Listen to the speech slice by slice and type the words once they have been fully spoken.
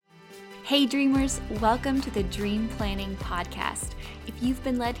Hey dreamers, welcome to the Dream Planning Podcast. If you've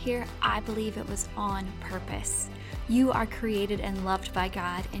been led here, I believe it was on purpose. You are created and loved by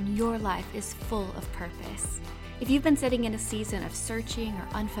God, and your life is full of purpose. If you've been sitting in a season of searching or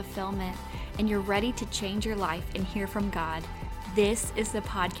unfulfillment, and you're ready to change your life and hear from God, this is the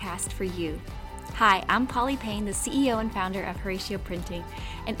podcast for you. Hi, I'm Polly Payne, the CEO and founder of Horatio Printing,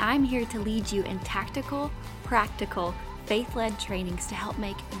 and I'm here to lead you in tactical, practical, faith-led trainings to help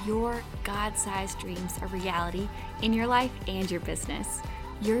make your God-sized dreams a reality in your life and your business.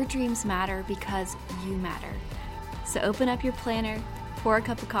 Your dreams matter because you matter. So open up your planner, pour a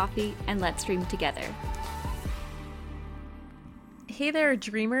cup of coffee, and let's dream together. Hey there,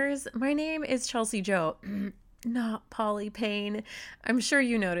 dreamers. My name is Chelsea Joe, not Polly Payne. I'm sure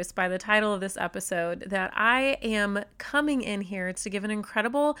you noticed by the title of this episode that I am coming in here to give an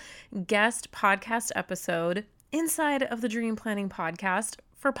incredible guest podcast episode inside of the Dream Planning Podcast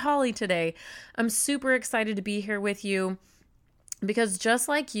for Polly today. I'm super excited to be here with you because just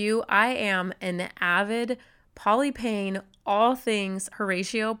like you, I am an avid Polly Payne, all things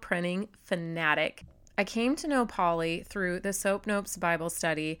Horatio Printing fanatic. I came to know Polly through the Soap Nopes Bible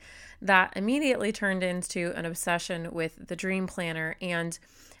study that immediately turned into an obsession with the Dream Planner. And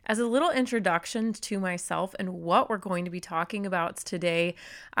as a little introduction to myself and what we're going to be talking about today,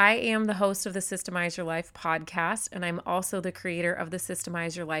 I am the host of the Systemize Your Life podcast, and I'm also the creator of the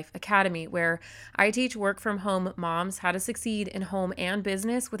Systemize Your Life Academy, where I teach work-from-home moms how to succeed in home and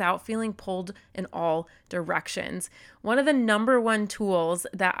business without feeling pulled in all directions. One of the number one tools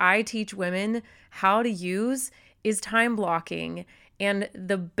that I teach women how to use is time blocking, and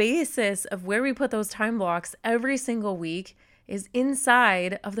the basis of where we put those time blocks every single week is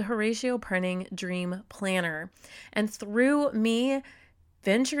inside of the Horatio Printing Dream Planner. And through me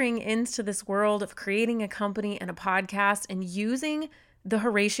venturing into this world of creating a company and a podcast and using the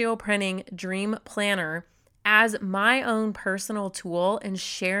Horatio Printing Dream Planner as my own personal tool and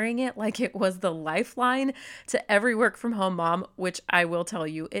sharing it like it was the lifeline to every work from home mom, which I will tell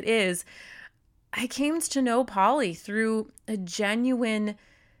you it is, I came to know Polly through a genuine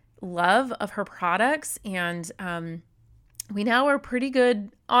love of her products, and we now are pretty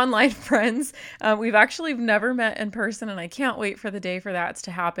good online friends. We've actually never met in person, and I can't wait for the day for that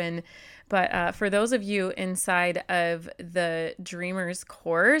to happen. But for those of you inside of the Dreamers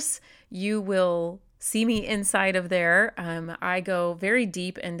course, you will see me inside of there. I go very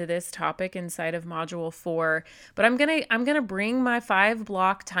deep into this topic inside of Module 4, but I'm gonna bring my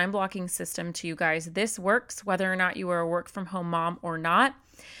 5-block time blocking system to you guys. This works whether or not you are a work from home mom or not.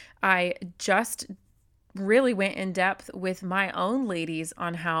 I just really went in depth with my own ladies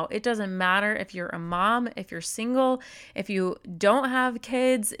on how it doesn't matter if you're a mom, if you're single, if you don't have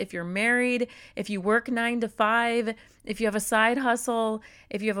kids, if you're married, if you work 9 to 5, if you have a side hustle,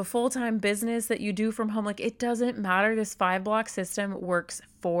 if you have a full-time business that you do from home, like it doesn't matter. This 5-block system works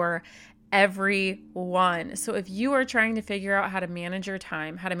for everyone. So if you are trying to figure out how to manage your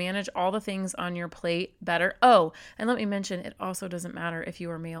time, how to manage all the things on your plate better. Oh, and let me mention, it also doesn't matter if you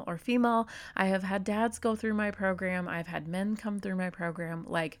are male or female. I have had dads go through my program. I've had men come through my program.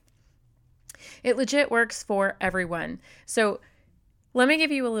 Like, it legit works for everyone. So let me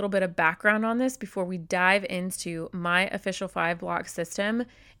give you a little bit of background on this before we dive into my official 5-block system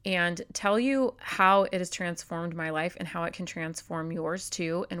and tell you how it has transformed my life and how it can transform yours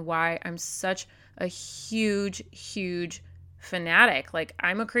too, and why I'm such a huge, huge fanatic. Like,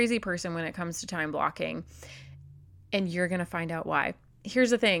 I'm a crazy person when it comes to time blocking, and you're going to find out why.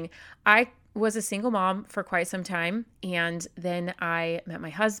 Here's the thing. I was a single mom for quite some time, and then I met my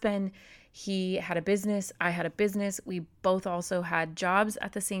husband. He had a business. I had a business. We both also had jobs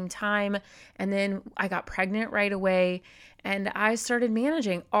at the same time. And then I got pregnant right away, and I started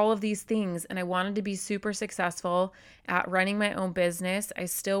managing all of these things. And I wanted to be super successful at running my own business. I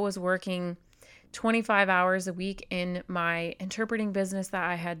still was working 25 hours a week in my interpreting business that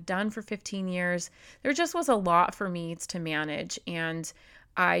I had done for 15 years. There just was a lot for me to manage, and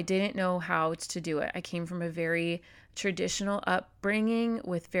I didn't know how to do it. I came from a very traditional upbringing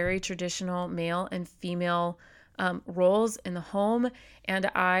with very traditional male and female roles in the home, and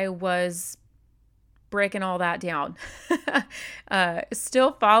I was breaking all that down.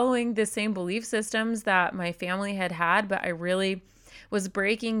 Still following the same belief systems that my family had, but I really was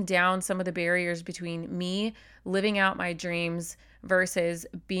breaking down some of the barriers between me living out my dreams versus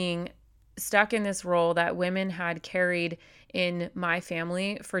being stuck in this role that women had carried in my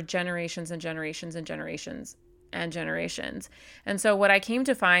family for generations and generations and generations and generations. And so what I came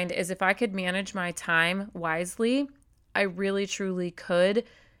to find is if I could manage my time wisely, I really truly could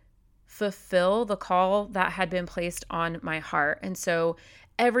fulfill the call that had been placed on my heart. And so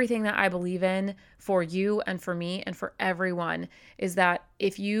everything that I believe in for you and for me and for everyone is that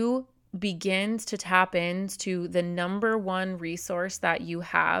if you begin to tap into the number one resource that you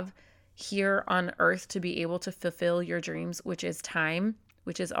have here on earth to be able to fulfill your dreams, which is time,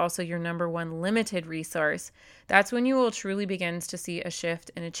 which is also your number one limited resource, that's when you will truly begin to see a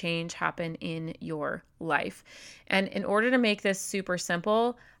shift and a change happen in your life. And in order to make this super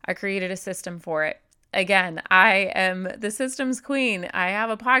simple, I created a system for it. Again, I am the systems queen. I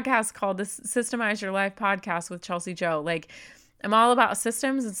have a podcast called the Systemize Your Life podcast with Chelsea Joe. Like, I'm all about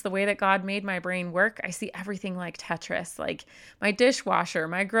systems. It's the way that God made my brain work. I see everything like Tetris, like my dishwasher,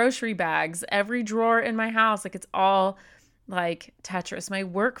 my grocery bags, every drawer in my house. Like, it's all like Tetris, my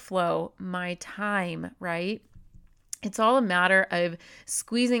workflow, my time, right? It's all a matter of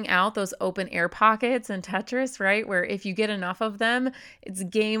squeezing out those open air pockets in Tetris, right? Where if you get enough of them, it's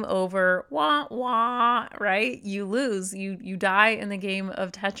game over, wah, wah, right? You lose, you die in the game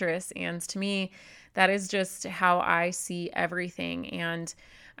of Tetris. And to me, that is just how I see everything. And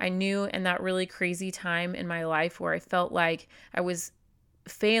I knew in that really crazy time in my life where I felt like I was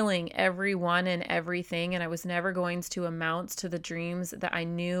failing everyone and everything, and I was never going to amount to the dreams that I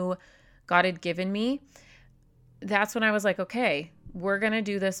knew God had given me, that's when I was like, okay, we're going to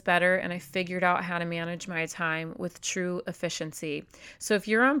do this better. And I figured out how to manage my time with true efficiency. So if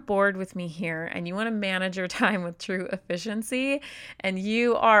you're on board with me here and you want to manage your time with true efficiency and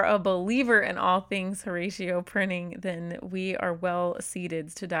you are a believer in all things Horatio printing, then we are well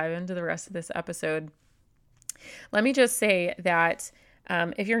seated to dive into the rest of this episode. Let me just say that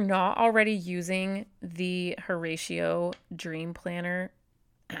if you're not already using the Horatio Dream Planner,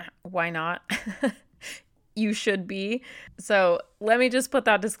 why not? You should be. So let me just put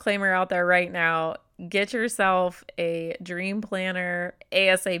that disclaimer out there right now. Get yourself a dream planner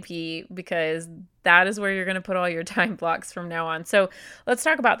ASAP, because that is where you're going to put all your time blocks from now on. So let's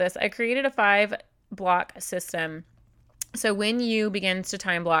talk about this. I created a 5-block system. So when you begin to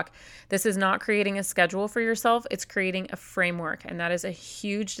time block, this is not creating a schedule for yourself. It's creating a framework. And that is a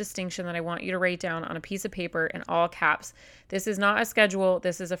huge distinction that I want you to write down on a piece of paper in all caps. This is not a schedule.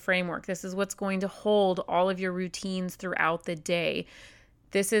 This is a framework. This is what's going to hold all of your routines throughout the day.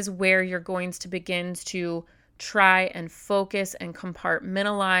 This is where you're going to begin to try and focus and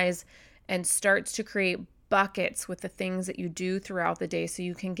compartmentalize and start to create buckets with the things that you do throughout the day, so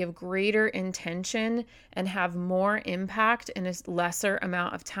you can give greater intention and have more impact in a lesser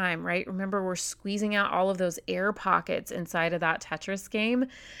amount of time, right? Remember, we're squeezing out all of those air pockets inside of that Tetris game.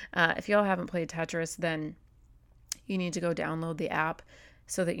 If y'all haven't played Tetris, then you need to go download the app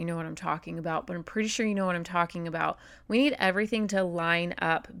so that you know what I'm talking about. But I'm pretty sure you know what I'm talking about. We need everything to line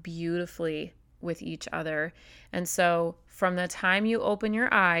up beautifully with each other. And so from the time you open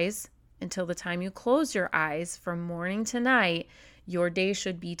your eyes until the time you close your eyes, from morning to night, your day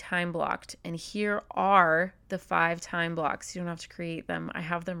should be time blocked. And here are the 5 time blocks. You don't have to create them. I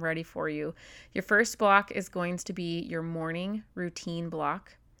have them ready for you. Your first block is going to be your morning routine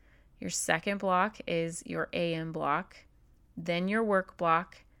block. Your second block is your AM block, then your work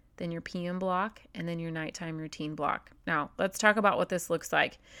block, then your PM block, and then your nighttime routine block. Now, let's talk about what this looks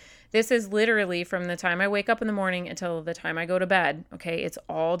like. This is literally from the time I wake up in the morning until the time I go to bed, okay? It's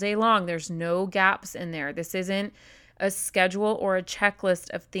all day long. There's no gaps in there. This isn't a schedule or a checklist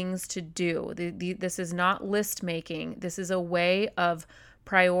of things to do. This is not list making. This is a way of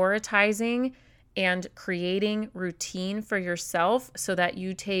prioritizing and creating routine for yourself so that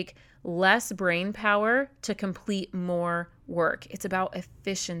you take less brain power to complete more work. It's about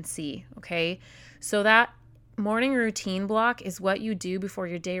efficiency, okay? So that morning routine block is what you do before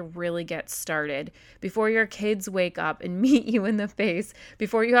your day really gets started, before your kids wake up and meet you in the face,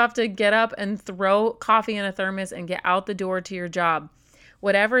 before you have to get up and throw coffee in a thermos and get out the door to your job.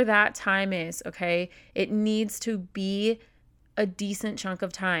 Whatever that time is, okay, it needs to be a decent chunk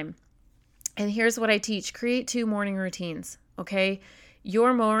of time. And here's what I teach. Create 2 morning routines, okay?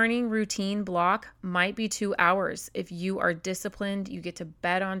 Your morning routine block might be 2 hours. If you are disciplined, you get to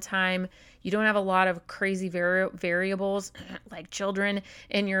bed on time, you don't have a lot of crazy variables like children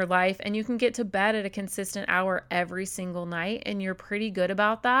in your life, and you can get to bed at a consistent hour every single night, and you're pretty good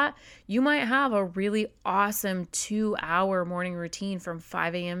about that, you might have a really awesome 2-hour morning routine from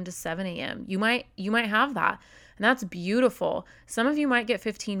 5 a.m. to 7 a.m. You might have that, and that's beautiful. Some of you might get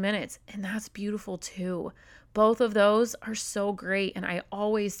 15 minutes, and that's beautiful too. Both of those are so great. And I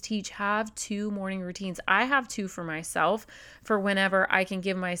always teach, have 2 morning routines. I have 2 for myself for whenever I can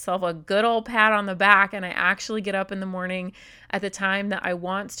give myself a good old pat on the back and I actually get up in the morning at the time that I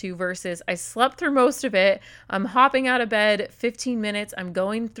want to, versus I slept through most of it. I'm hopping out of bed 15 minutes. I'm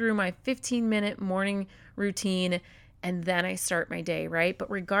going through my 15-minute morning routine and then I start my day, right? But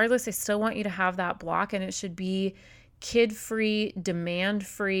regardless, I still want you to have that block, and it should be kid-free,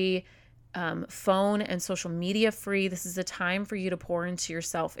 demand-free, phone and social media free. This is a time for you to pour into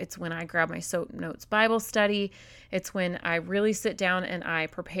yourself. It's when I grab my Soap Notes Bible study. It's when I really sit down and I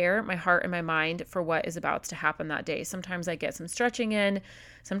prepare my heart and my mind for what is about to happen that day. Sometimes I get some stretching in.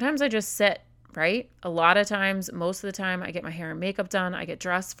 Sometimes I just sit, right? A lot of times, most of the time, I get my hair and makeup done. I get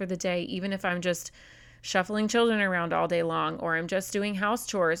dressed for the day, even if I'm just shuffling children around all day long, or I'm just doing house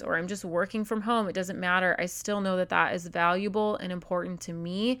chores, or I'm just working from home. It doesn't matter. I still know that that is valuable and important to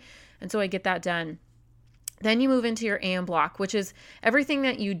me. And so I get that done. Then you move into your AM block, which is everything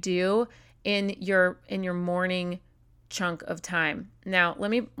that you do in your morning chunk of time. Now,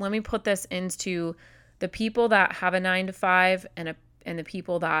 let me put this into the people that have a 9-to-5 and the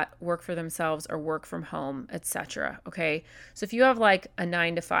people that work for themselves or work from home, etc. Okay. So if you have like a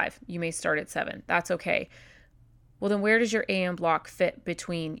 9-to-5, you may start at 7. That's okay. Well, then where does your AM block fit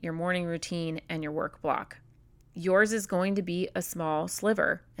between your morning routine and your work block? Yours is going to be a small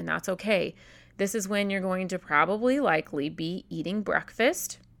sliver, and that's okay. This is when you're going to probably likely be eating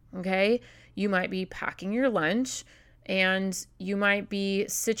breakfast. Okay. You might be packing your lunch, and you might be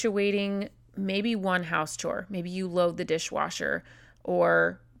situating maybe one house chore. Maybe you load the dishwasher,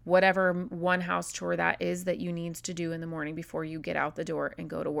 or whatever one house chore that is that you need to do in the morning before you get out the door and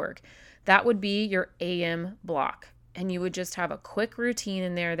go to work. That would be your AM block. And you would just have a quick routine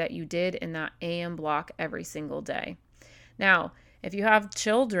in there that you did in that AM block every single day. Now, if you have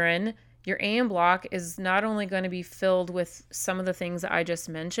children, your AM block is not only going to be filled with some of the things that I just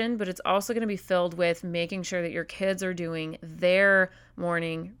mentioned, but it's also going to be filled with making sure that your kids are doing their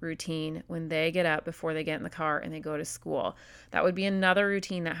morning routine when they get up before they get in the car and they go to school. That would be another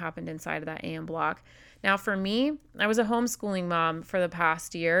routine that happened inside of that AM block. Now, for me, I was a homeschooling mom for the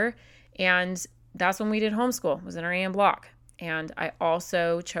past year, and that's when we did homeschool, was in our AM block. And I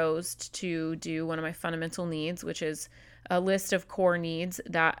also chose to do one of my fundamental needs, which is a list of core needs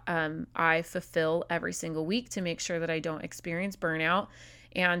that I fulfill every single week to make sure that I don't experience burnout.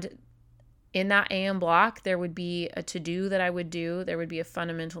 And in that AM block, there would be a to-do that I would do. There would be a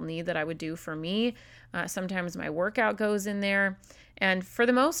fundamental need that I would do for me. Sometimes my workout goes in there. And for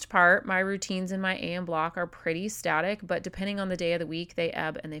the most part, my routines in my AM block are pretty static, but depending on the day of the week, they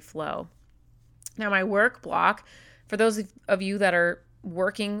ebb and they flow. Now, my work block, for those of you that are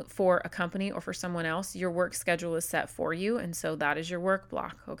working for a company or for someone else, your work schedule is set for you. And so that is your work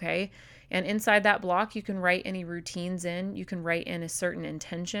block. Okay. And inside that block, you can write any routines in. You can write in a certain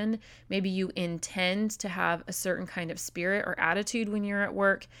intention. Maybe you intend to have a certain kind of spirit or attitude when you're at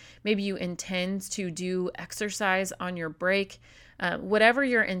work. Maybe you intend to do exercise on your break. Whatever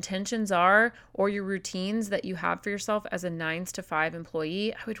your intentions are or your routines that you have for yourself as a 9-to-5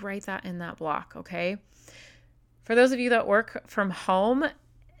 employee, I would write that in that block, okay? For those of you that work from home,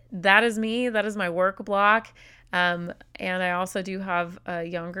 that is me. That is my work block. And I also do have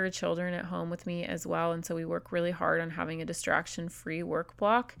younger children at home with me as well. And so we work really hard on having a distraction-free work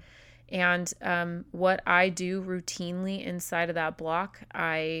block. And what I do routinely inside of that block,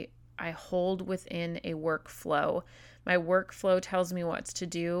 I hold within a workflow. My workflow tells me what to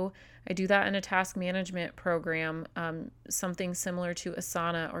do. I do that in a task management program, something similar to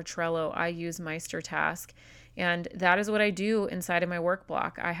Asana or Trello. I use MeisterTask, and that is what I do inside of my work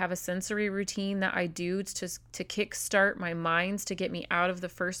block. I have a sensory routine that I do to kickstart my minds, to get me out of the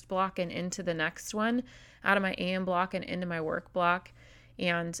first block and into the next one, out of my AM block and into my work block.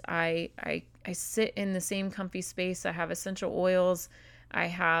 And I sit in the same comfy space. I have essential oils. I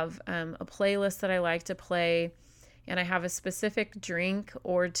have a playlist that I like to play. And I have a specific drink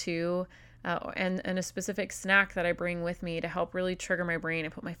or two and a specific snack that I bring with me to help really trigger my brain. I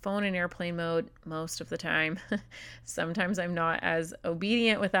put my phone in airplane mode most of the time. Sometimes I'm not as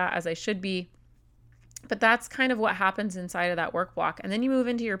obedient with that as I should be. But that's kind of what happens inside of that work block. And then you move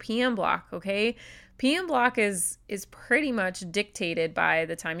into your PM block, okay? PM block is pretty much dictated by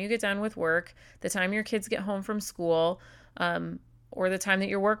the time you get done with work, the time your kids get home from school, or the time that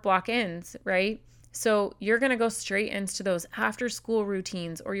your work block ends, right? So you're going to go straight into those after school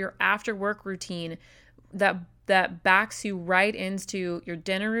routines or your after work routine that backs you right into your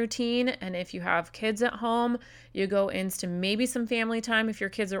dinner routine. And if you have kids at home, you go into maybe some family time. If your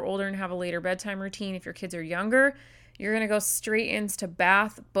kids are older and have a later bedtime routine, if your kids are younger, you're going to go straight into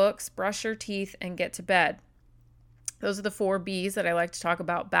bath, books, brush your teeth, and get to bed. Those are the 4 B's that I like to talk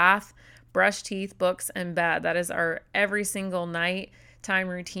about: bath, brush teeth, books, and bed. That is our every single night time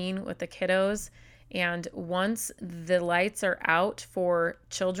routine with the kiddos. And once the lights are out for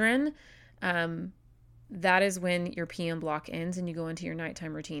children, that is when your PM block ends and you go into your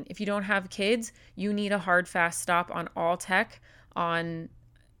nighttime routine. If you don't have kids, you need a hard, fast stop on all tech, on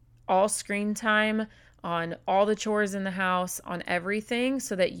all screen time, on all the chores in the house, on everything,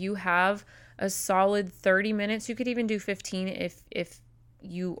 so that you have a solid 30 minutes. You could even do 15 if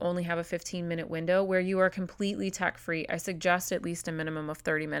you only have a 15-minute window where you are completely tech-free. I suggest at least a minimum of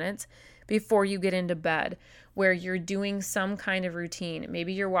 30 minutes before you get into bed, where you're doing some kind of routine.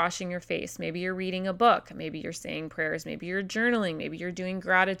 Maybe you're washing your face. Maybe you're reading a book. Maybe you're saying prayers. Maybe you're journaling. Maybe you're doing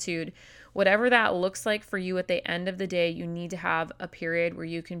gratitude. Whatever that looks like for you at the end of the day, you need to have a period where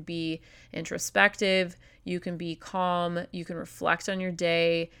you can be introspective, you can be calm, you can reflect on your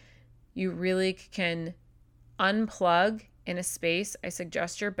day. You really can unplug in a space. I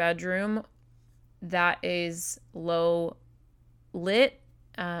suggest your bedroom that is low lit.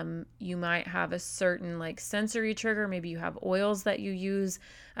 You might have a certain like sensory trigger. Maybe you have oils that you use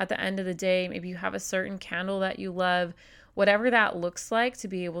at the end of the day. Maybe you have a certain candle that you love. Whatever that looks like, to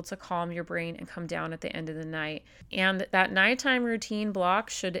be able to calm your brain and come down at the end of the night. And that nighttime routine block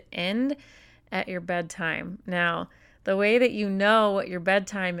should end at your bedtime. Now, the way that you know what your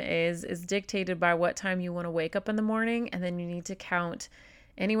bedtime is dictated by what time you want to wake up in the morning, and then you need to count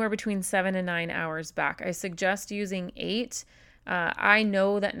anywhere between 7 and 9 hours back. I suggest using 8. I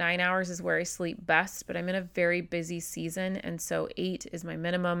know that 9 hours is where I sleep best, but I'm in a very busy season, and so 8 is my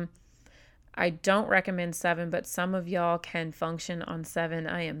minimum. I don't recommend 7, but some of y'all can function on 7.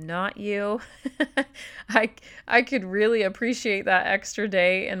 I am not you. I could really appreciate that extra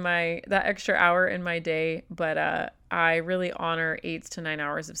day that extra hour in my day, but I really honor 8 to 9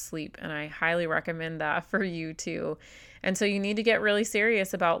 hours of sleep, and I highly recommend that for you too. And so you need to get really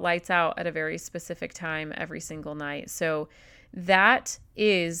serious about lights out at a very specific time every single night. So that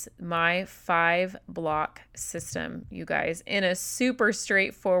is my 5-block system, you guys, in a super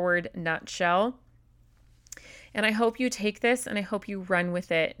straightforward nutshell. And I hope you take this and I hope you run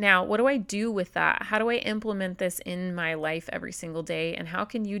with it. Now, what do I do with that? How do I implement this in my life every single day? And how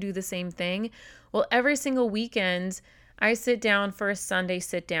can you do the same thing? Well, every single weekend, I sit down for a Sunday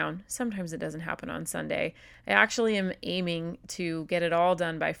sit down. Sometimes it doesn't happen on Sunday. I actually am aiming to get it all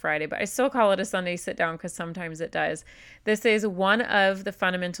done by Friday, but I still call it a Sunday sit down because sometimes it does. This is one of the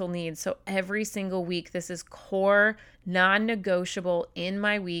fundamental needs. So every single week, this is core, non-negotiable in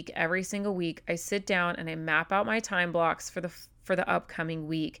my week. Every single week, I sit down and I map out my time blocks for the upcoming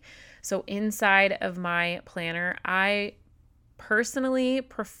week. So inside of my planner, I personally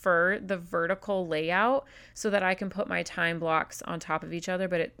prefer the vertical layout so that I can put my time blocks on top of each other,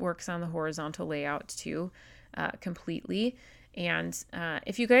 but it works on the horizontal layout too, completely. And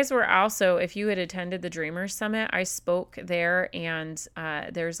if you guys were also, if you had attended the Dreamers Summit, I spoke there, and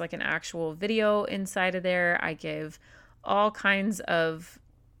there's like an actual video inside of there. I give all kinds of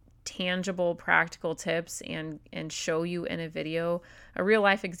tangible, practical tips and show you in a video a real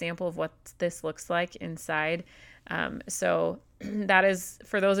life example of what this looks like inside. So that is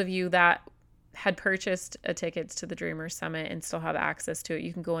for those of you that had purchased a tickets to the Dreamers Summit and still have access to it.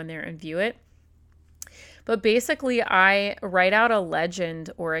 You can go in there and view it. But basically, I write out a legend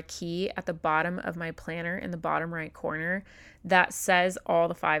or a key at the bottom of my planner in the bottom right corner that says all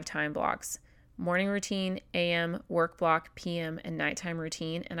the 5 time blocks: morning routine, AM, work block, PM, and nighttime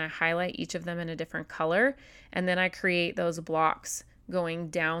routine. And I highlight each of them in a different color. And then I create those blocks going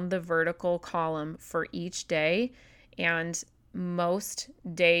down the vertical column for each day. And most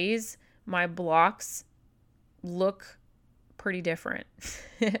days, my blocks look pretty different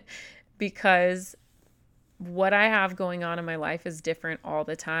because what I have going on in my life is different all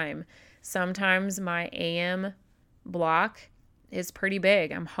the time. Sometimes my AM block is pretty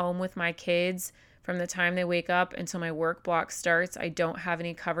big. I'm home with my kids from the time they wake up until my work block starts. I don't have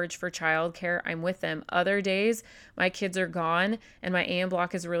any coverage for childcare. I'm with them. Other days, my kids are gone and my AM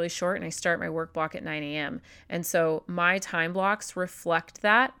block is really short and I start my work block at 9 a.m. And so my time blocks reflect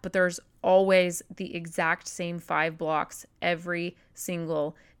that, but there's always the exact same 5 blocks every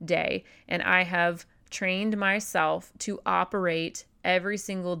single day. And I have trained myself to operate every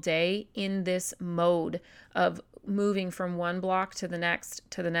single day in this mode of moving from one block to the next,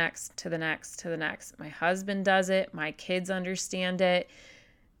 to the next, to the next, to the next. My husband does it. My kids understand it.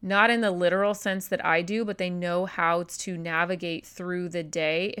 Not in the literal sense that I do, but they know how to navigate through the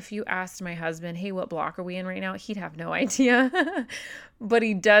day. If you asked my husband, hey, what block are we in right now? He'd have no idea. But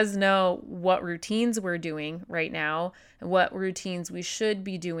he does know what routines we're doing right now and what routines we should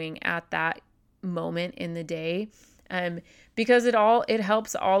be doing at that moment in the day. Because it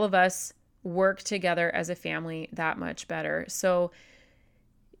helps all of us work together as a family that much better. So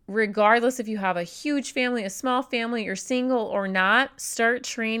regardless if you have a huge family, a small family, you're single or not, start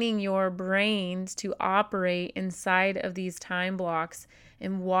training your brains to operate inside of these time blocks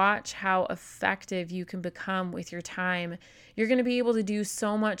and watch how effective you can become with your time. You're going to be able to do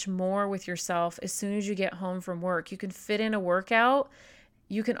so much more with yourself as soon as you get home from work. You can fit in a workout.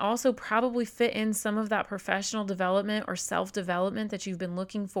 You can also probably fit in some of that professional development or self-development that you've been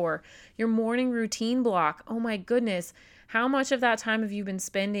looking for. Your morning routine block. Oh my goodness. How much of that time have you been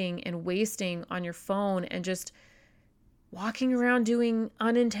spending and wasting on your phone and just walking around doing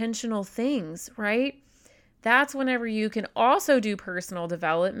unintentional things, right? That's whenever you can also do personal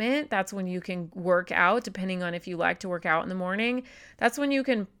development. That's when you can work out, depending on if you like to work out in the morning. That's when you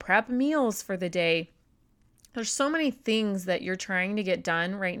can prep meals for the day. There's so many things that you're trying to get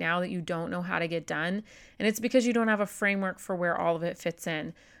done right now that you don't know how to get done. And it's because you don't have a framework for where all of it fits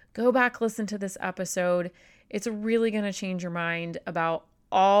in. Go back, listen to this episode. It's really going to change your mind about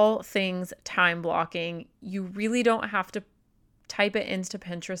all things time blocking. You really don't have to type it into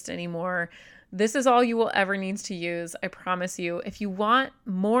Pinterest anymore. This is all you will ever need to use, I promise you. If you want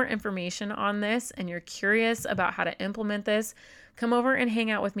more information on this and you're curious about how to implement this, come over and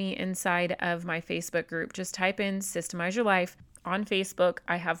hang out with me inside of my Facebook group. Just type in Systemize Your Life on Facebook.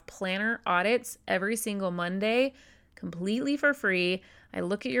 I have planner audits every single Monday, completely for free. I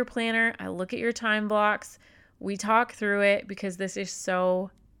look at your planner. I look at your time blocks. We talk through it because this is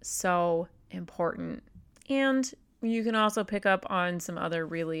so, so important. And you can also pick up on some other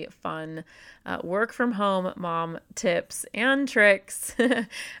really fun work from home mom tips and tricks.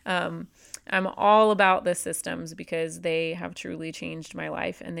 I'm all about the systems because they have truly changed my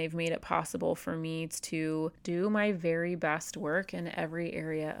life and they've made it possible for me to do my very best work in every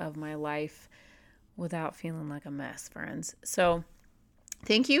area of my life without feeling like a mess, friends. So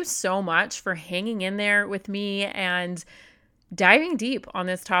thank you so much for hanging in there with me and diving deep on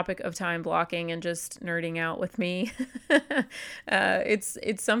this topic of time blocking and just nerding out with me.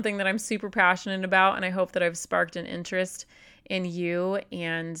 It's something that I'm super passionate about, and I hope that I've sparked an interest in you.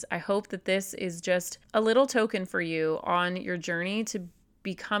 And I hope that this is just a little token for you on your journey to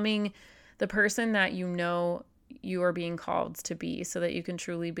becoming the person that you know you are being called to be, so that you can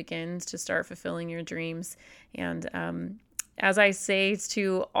truly begin to start fulfilling your dreams. And as I say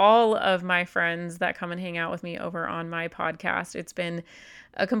to all of my friends that come and hang out with me over on my podcast, it's been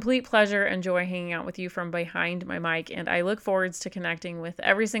a complete pleasure and joy hanging out with you from behind my mic. And I look forward to connecting with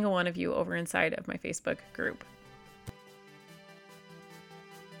every single one of you over inside of my Facebook group.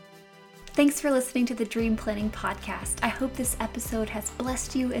 Thanks for listening to the Dream Planning Podcast. I hope this episode has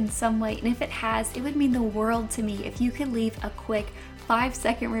blessed you in some way. And if it has, it would mean the world to me if you could leave a quick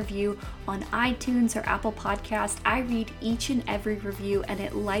 5-second review on iTunes or Apple Podcast. I read each and every review and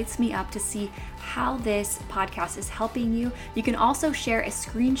it lights me up to see how this podcast is helping you. You can also share a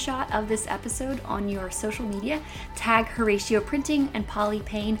screenshot of this episode on your social media, tag Horatio Printing and Polly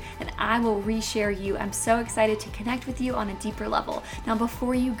Payne, and I will reshare you. I'm so excited to connect with you on a deeper level. Now,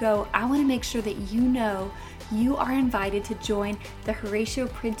 before you go, I want to make sure that you know you are invited to join the Horatio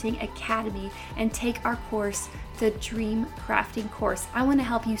Printing Academy and take our course, the Dream Crafting course. I want to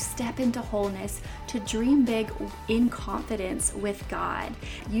help you step into wholeness, to dream big in confidence with God.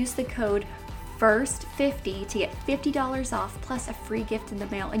 Use the code FIRST50 to get $50 off plus a free gift in the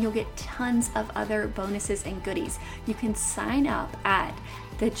mail, and you'll get tons of other bonuses and goodies. You can sign up at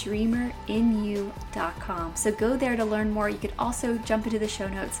thedreamerinyou.com. So go there to learn more. You could also jump into the show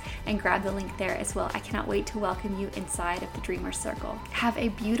notes and grab the link there as well. I cannot wait to welcome you inside of the Dreamer Circle. Have a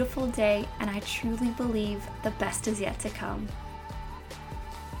beautiful day, and I truly believe the best is yet to come.